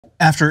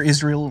After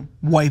Israel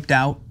wiped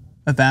out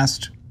a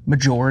vast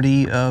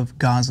majority of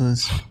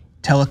Gaza's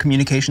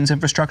telecommunications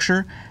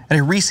infrastructure, at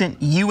a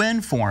recent UN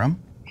forum,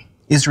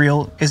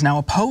 Israel is now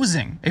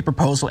opposing a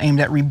proposal aimed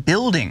at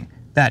rebuilding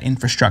that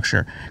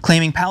infrastructure,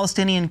 claiming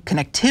Palestinian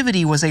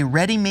connectivity was a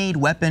ready-made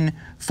weapon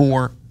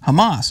for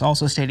Hamas,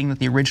 also stating that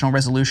the original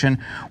resolution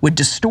would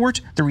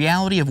distort the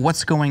reality of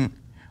what's going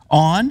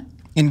on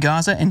in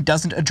Gaza and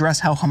doesn't address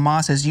how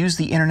Hamas has used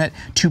the internet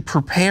to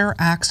prepare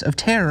acts of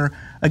terror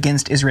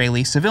against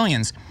Israeli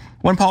civilians.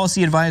 One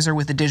policy advisor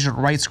with the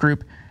digital rights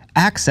group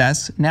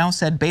Access now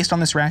said, based on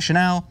this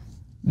rationale,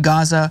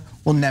 Gaza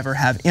will never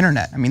have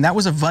internet. I mean, that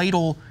was a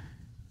vital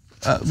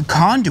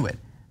conduit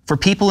for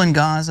people in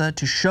Gaza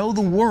to show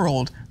the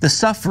world the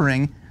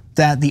suffering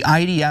that the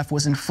IDF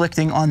was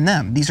inflicting on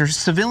them. These are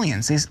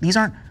civilians, these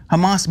aren't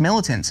Hamas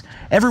militants.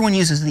 Everyone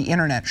uses the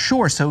internet,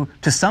 sure, so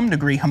to some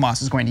degree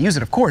Hamas is going to use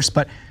it, of course,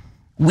 but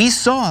we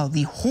saw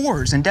the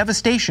horrors and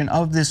devastation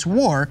of this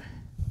war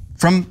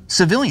from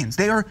civilians.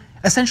 They are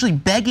essentially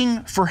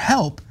begging for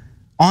help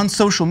on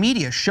social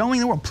media, showing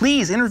the world,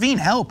 please intervene,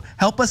 help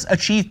us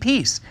achieve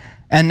peace.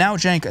 And now,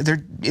 Cenk,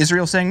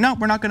 Israel saying, no,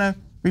 we're not gonna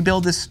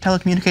rebuild this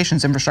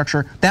telecommunications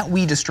infrastructure that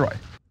we destroyed.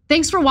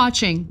 Thanks for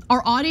watching.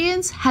 Our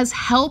audience has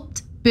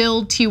helped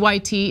build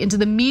TYT into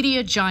the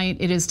media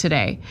giant it is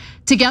today.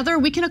 Together,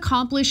 we can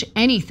accomplish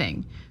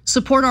anything.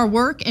 Support our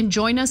work and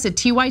join us at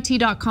tyt.com/team.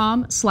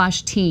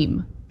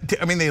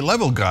 I mean, they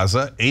leveled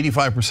Gaza,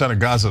 85% of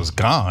Gaza is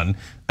gone.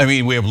 I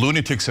mean, we have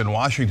lunatics in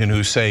Washington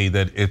who say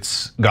that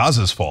it's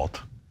Gaza's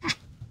fault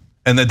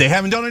and that they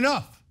haven't done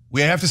enough. We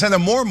have to send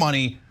them more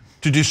money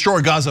to destroy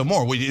Gaza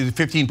more,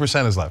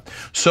 15% is left.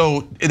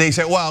 So they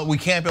say, well, we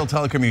can't build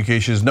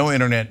telecommunications, no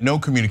internet, no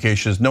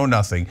communications, no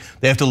nothing.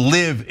 They have to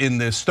live in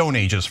the Stone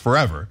Ages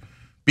forever,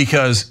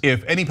 because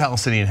if any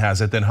Palestinian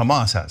has it, then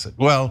Hamas has it.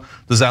 Well,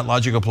 does that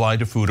logic apply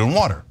to food and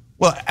water?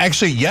 Well,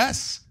 actually,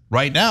 yes.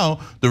 Right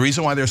now, the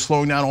reason why they're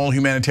slowing down all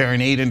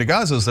humanitarian aid into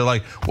Gaza is they're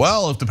like,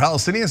 well, if the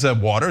Palestinians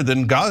have water,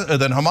 then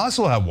Hamas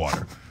will have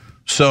water.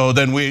 So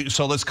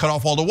let's cut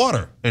off all the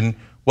water. And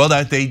well,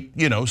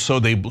 so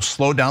they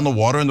slowed down the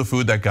water and the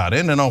food that got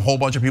in, and a whole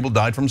bunch of people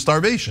died from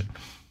starvation.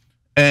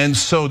 And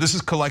so this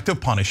is collective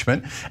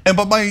punishment.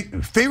 But my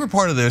favorite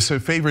part of this,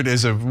 favorite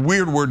is a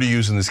weird word to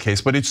use in this case,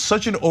 but it's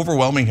such an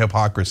overwhelming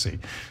hypocrisy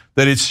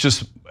that it's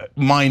just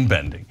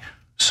mind-bending.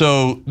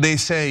 So they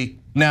say,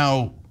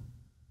 now,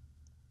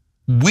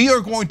 we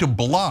are going to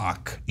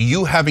block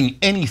you having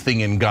anything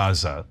in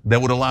Gaza that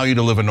would allow you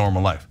to live a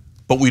normal life,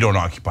 but we don't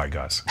occupy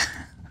Gaza.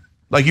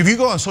 Like if you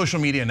go on social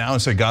media now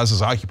and say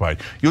Gaza's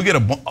occupied, you'll get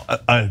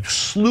a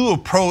slew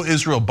of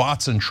pro-Israel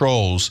bots and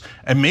trolls,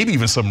 and maybe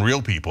even some real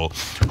people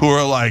who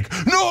are like,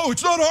 no,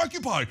 it's not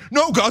occupied.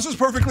 No, Gaza's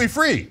perfectly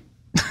free.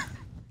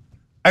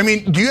 I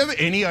mean, do you have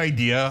any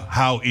idea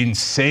how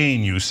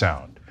insane you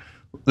sound?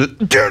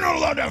 They're not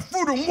allowed to have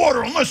food and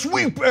water unless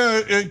we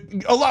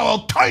allow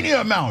a tiny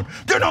amount.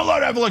 They're not allowed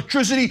to have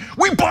electricity.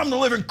 We bomb the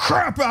living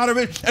crap out of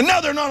it, and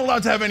now they're not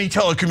allowed to have any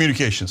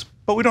telecommunications.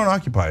 But we don't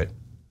occupy it.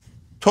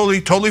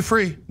 Totally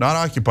free, not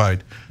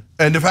occupied.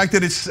 And the fact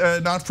that it's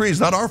not free is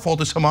not our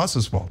fault, it's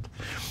Hamas's fault.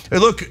 And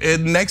look,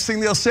 next thing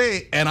they'll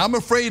say, and I'm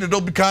afraid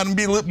it'll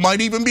might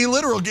even be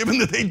literal, given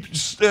that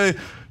they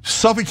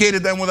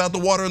suffocated them without the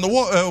water and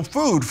the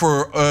food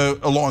for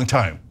a long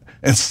time,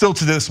 and still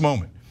to this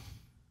moment.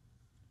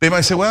 They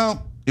might say,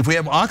 well, if we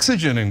have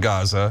oxygen in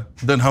Gaza,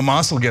 then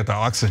Hamas will get the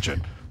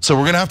oxygen. So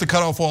we're gonna have to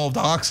cut off all of the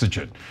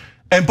oxygen.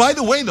 And by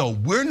the way, though,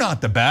 we're not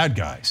the bad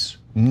guys.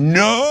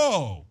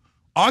 No.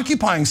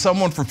 Occupying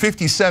someone for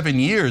 57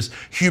 years,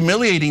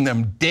 humiliating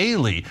them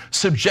daily,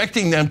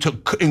 subjecting them to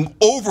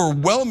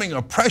overwhelming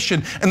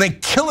oppression, and then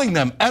killing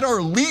them at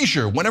our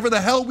leisure whenever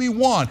the hell we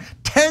want,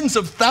 tens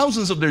of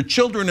thousands of their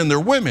children and their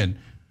women,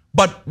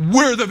 but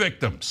we're the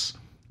victims.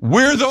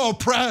 We're the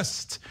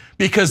oppressed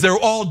because they're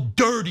all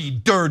dirty,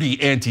 dirty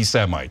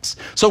anti-Semites.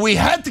 So we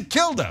had to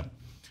kill them.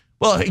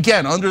 Well,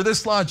 again, under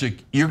this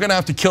logic, you're gonna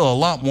have to kill a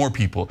lot more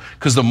people,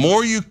 because the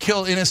more you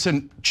kill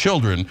innocent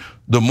children,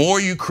 the more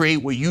you create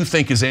what you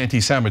think is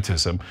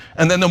anti-Semitism,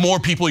 and then the more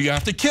people you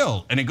have to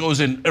kill. And it goes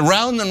in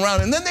around and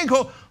around, and then they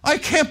go, I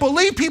can't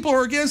believe people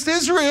are against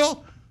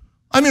Israel.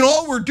 I mean,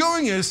 all we're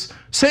doing is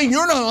saying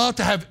you're not allowed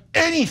to have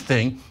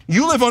anything.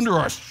 You live under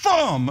our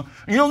thumb,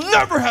 and you'll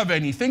never have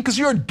anything because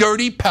you're a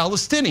dirty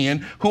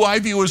Palestinian who I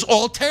view as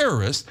all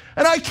terrorists,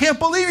 and I can't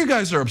believe you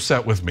guys are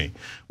upset with me.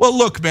 Well,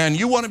 look, man,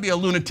 you want to be a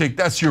lunatic,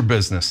 that's your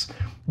business.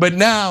 But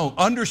now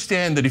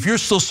understand that if you're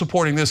still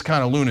supporting this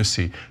kind of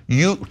lunacy,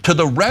 to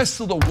the rest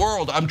of the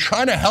world, I'm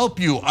trying to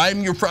help you.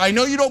 I'm your friend. I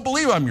know you don't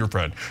believe I'm your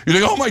friend. You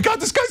think, oh my God,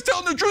 this guy's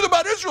telling the truth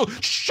about Israel.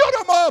 Shut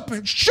him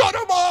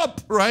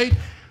up, right?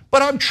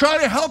 But I'm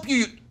trying to help you,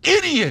 you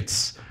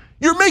idiots.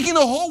 You're making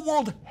the whole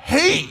world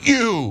hate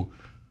you.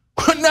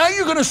 But now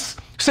you're gonna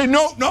say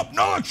no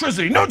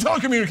electricity, no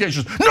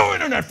telecommunications, no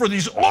internet for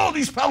all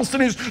these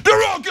Palestinians.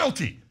 They're all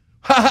guilty.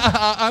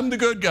 I'm the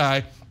good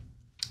guy.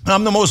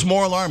 I'm the most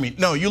moral army.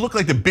 No, you look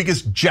like the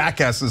biggest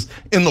jackasses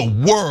in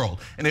the world.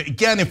 And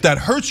again, if that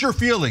hurts your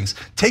feelings,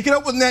 take it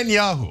up with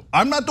Netanyahu.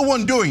 I'm not the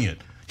one doing it.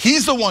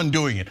 He's the one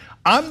doing it.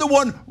 I'm the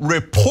one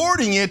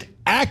reporting it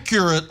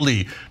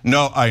accurately.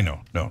 No, I know,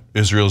 no.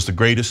 Israel is the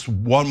greatest,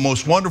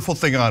 most wonderful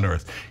thing on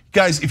earth.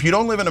 Guys, if you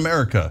don't live in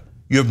America,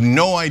 you have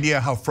no idea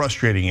how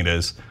frustrating it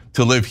is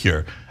to live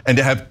here and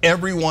to have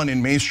everyone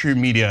in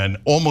mainstream media and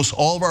almost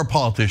all of our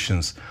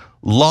politicians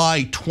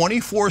lie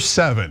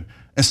 24/7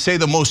 and say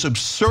the most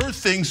absurd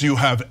things you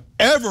have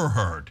ever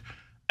heard,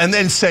 and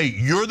then say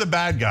you're the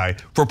bad guy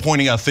for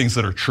pointing out things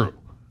that are true.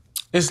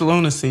 It's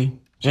lunacy,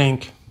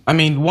 Cenk. I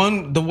mean,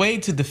 the way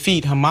to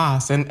defeat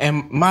Hamas,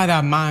 and might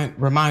I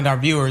remind our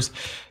viewers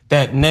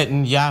that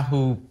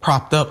Netanyahu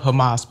propped up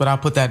Hamas, but I'll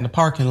put that in the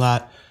parking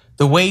lot.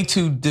 The way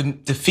to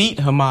defeat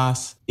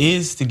Hamas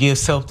is to give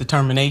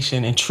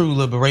self-determination and true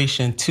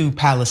liberation to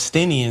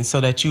Palestinians so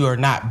that you are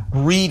not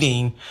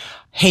breeding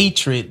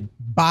hatred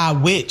by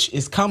which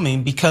is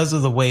coming because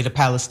of the way the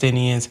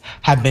Palestinians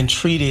have been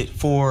treated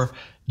for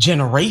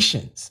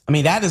generations. I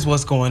mean, that is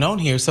what's going on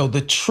here. So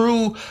the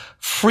true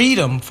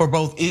freedom for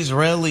both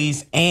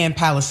Israelis and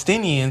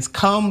Palestinians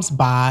comes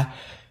by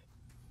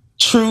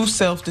true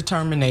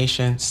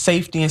self-determination,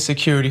 safety and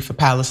security for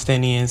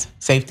Palestinians,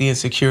 safety and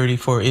security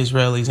for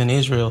Israelis in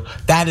Israel.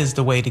 That is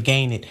the way to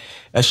gain it.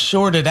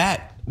 Short of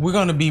that, we're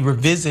gonna be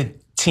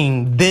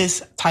revisiting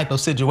this type of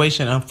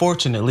situation,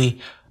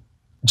 unfortunately,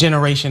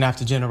 generation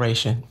after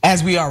generation,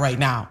 as we are right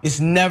now. It's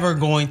never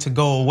going to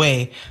go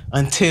away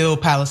until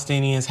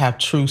Palestinians have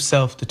true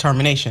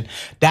self-determination.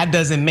 That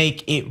doesn't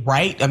make it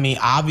right. I mean,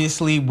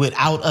 obviously,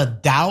 without a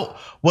doubt,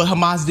 what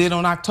Hamas did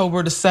on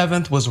October the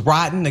 7th was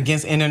rotten,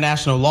 against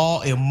international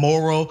law,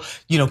 immoral,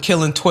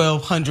 killing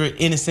 1,200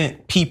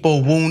 innocent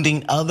people,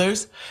 wounding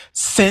others.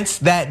 Since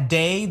that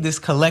day, this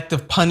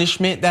collective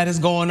punishment that is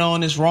going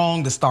on is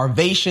wrong, the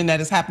starvation that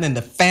is happening,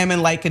 the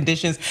famine-like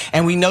conditions,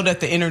 and we know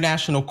that the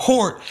international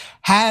court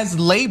has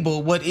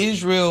labeled what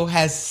Israel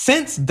has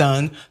since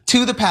done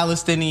to the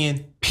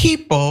Palestinian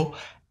people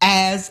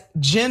as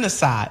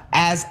genocide,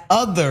 as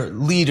other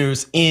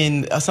leaders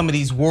in some of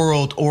these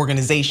world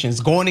organizations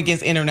going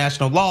against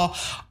international law.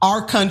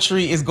 Our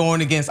country is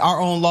going against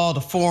our own law, the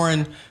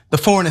Foreign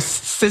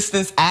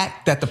Assistance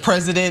Act that the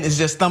president is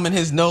just thumbing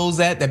his nose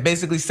at, that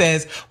basically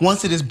says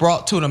once it is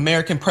brought to an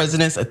American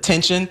president's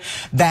attention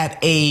that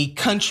a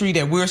country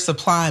that we're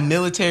supplying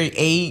military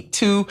aid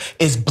to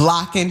is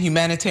blocking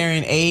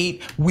humanitarian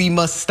aid, we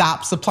must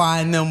stop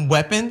supplying them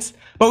weapons.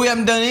 But we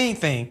haven't done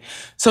anything.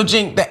 So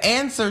Cenk, the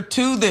answer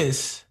to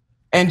this,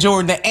 and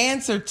Jordan, the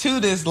answer to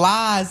this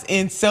lies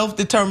in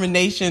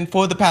self-determination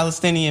for the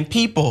Palestinian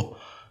people.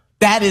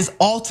 That is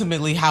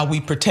ultimately how we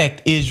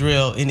protect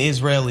Israel and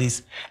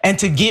Israelis. And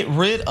to get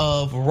rid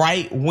of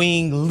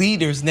right-wing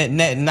leaders,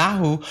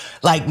 Netanyahu,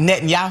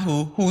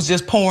 who's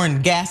just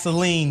pouring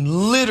gasoline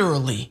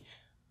literally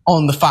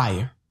on the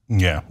fire.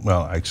 Yeah,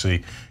 well,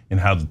 actually, in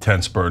how the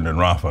tents burned in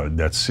Rafah,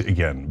 that's,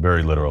 again,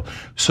 very literal.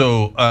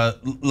 So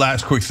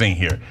last quick thing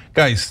here.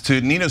 Guys,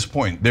 to Nina's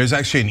point, there's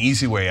actually an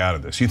easy way out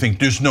of this. You think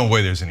there's no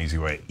way there's an easy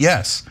way.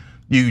 Yes,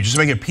 you just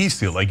make a peace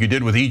deal like you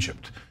did with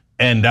Egypt.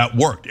 And that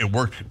worked. It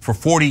worked for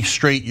 40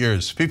 straight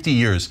years, 50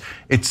 years.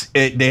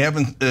 They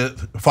haven't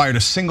fired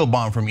a single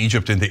bomb from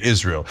Egypt into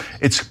Israel.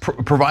 It's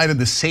provided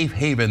the safe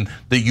haven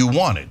that you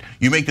wanted.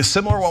 You make the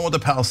similar one with the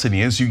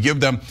Palestinians. You give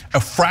them a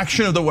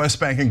fraction of the West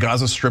Bank and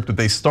Gaza Strip that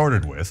they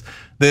started with.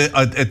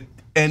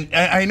 And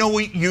I know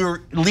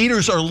your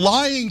leaders are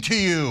lying to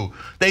you.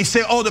 They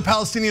say, oh, the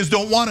Palestinians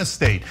don't want a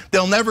state.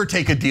 They'll never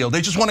take a deal. They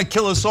just want to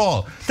kill us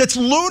all. That's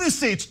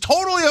lunacy. It's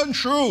totally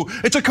untrue.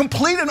 It's a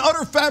complete and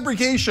utter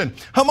fabrication.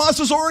 Hamas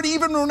has already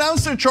even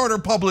renounced their charter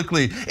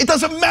publicly. It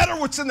doesn't matter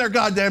what's in their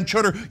goddamn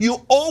charter.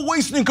 You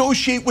always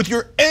negotiate with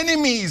your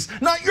enemies,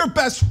 not your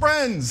best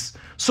friends.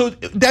 So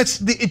that's,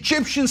 the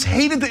Egyptians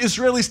hated the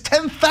Israelis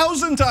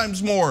 10,000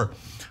 times more.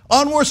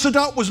 Anwar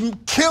Sadat was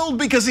killed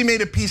because he made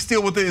a peace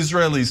deal with the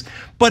Israelis,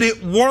 but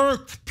it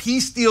worked.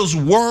 Peace deals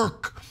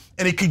work,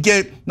 and it could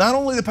get not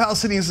only the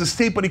Palestinians a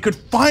state, but it could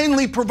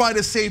finally provide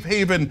a safe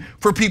haven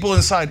for people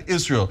inside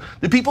Israel.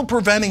 The people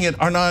preventing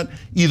it are not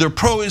either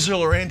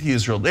pro-Israel or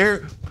anti-Israel.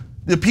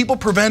 The people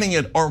preventing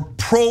it are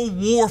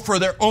pro-war for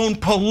their own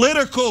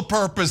political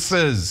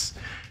purposes.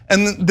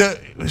 And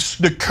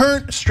the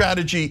current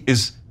strategy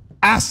is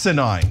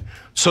asinine.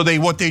 So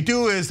what they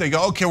do is they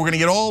go, okay, we're gonna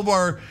get all of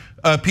our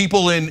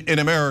people in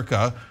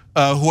America,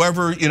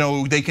 whoever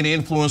they can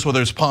influence,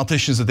 whether it's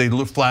politicians that they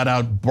flat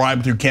out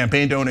bribe through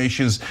campaign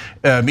donations,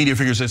 media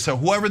figures, so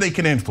whoever they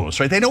can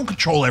influence, right? They don't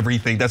control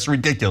everything, that's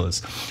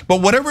ridiculous.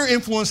 But whatever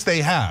influence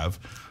they have,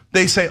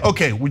 they say,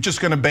 okay, we're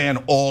just gonna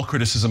ban all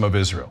criticism of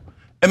Israel.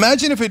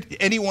 Imagine if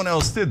anyone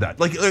else did that.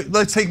 Like,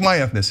 let's take my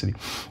ethnicity.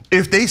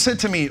 If they said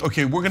to me,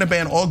 okay, we're gonna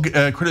ban all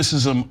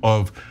criticism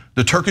of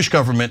the Turkish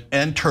government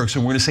and Turks,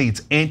 and we're gonna say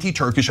it's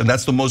anti-Turkish, and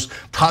that's the most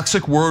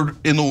toxic word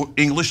in the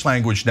English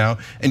language now,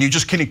 and you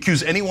just can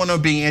accuse anyone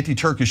of being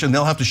anti-Turkish and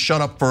they'll have to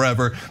shut up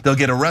forever. They'll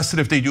get arrested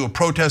if they do a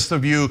protest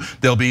of you,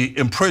 they'll be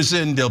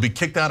imprisoned, they'll be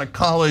kicked out of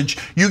college.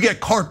 You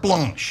get carte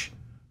blanche.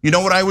 You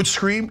know what I would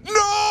scream?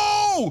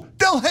 No,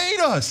 they'll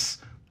hate us.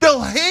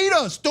 They'll hate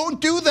us,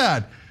 don't do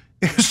that.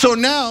 So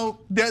now,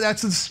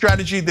 that's the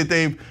strategy that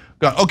they've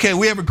Okay,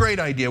 we have a great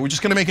idea. We're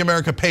just gonna make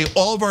America pay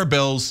all of our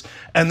bills,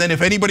 and then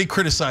if anybody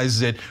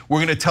criticizes it,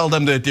 we're gonna tell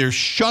them that they're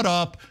shut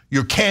up,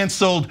 you're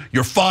canceled,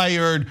 you're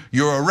fired,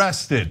 you're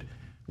arrested.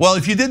 Well,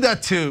 if you did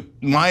that to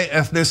my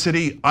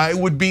ethnicity, I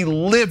would be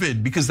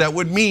livid, because that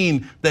would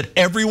mean that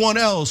everyone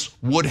else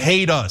would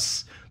hate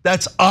us.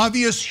 That's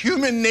obvious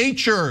human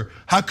nature.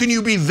 How can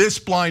you be this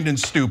blind and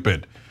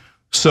stupid?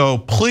 So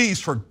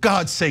please, for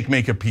God's sake,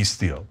 make a peace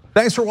deal.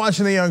 Thanks for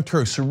watching The Young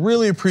Turks,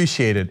 really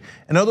appreciate it.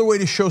 Another way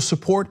to show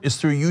support is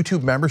through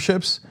YouTube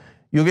memberships.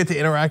 You'll get to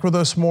interact with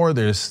us more.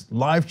 There's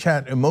live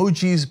chat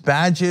emojis,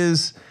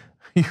 badges.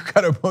 You've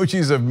got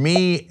emojis of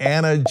me,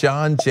 Anna,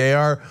 John,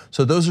 JR.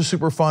 So those are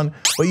super fun.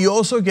 But you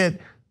also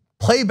get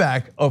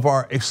playback of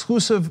our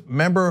exclusive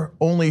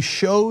member-only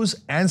shows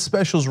and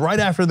specials right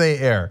after they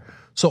air.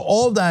 So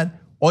all of that,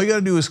 all you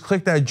gotta do is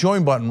click that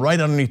join button right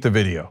underneath the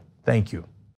video. Thank you.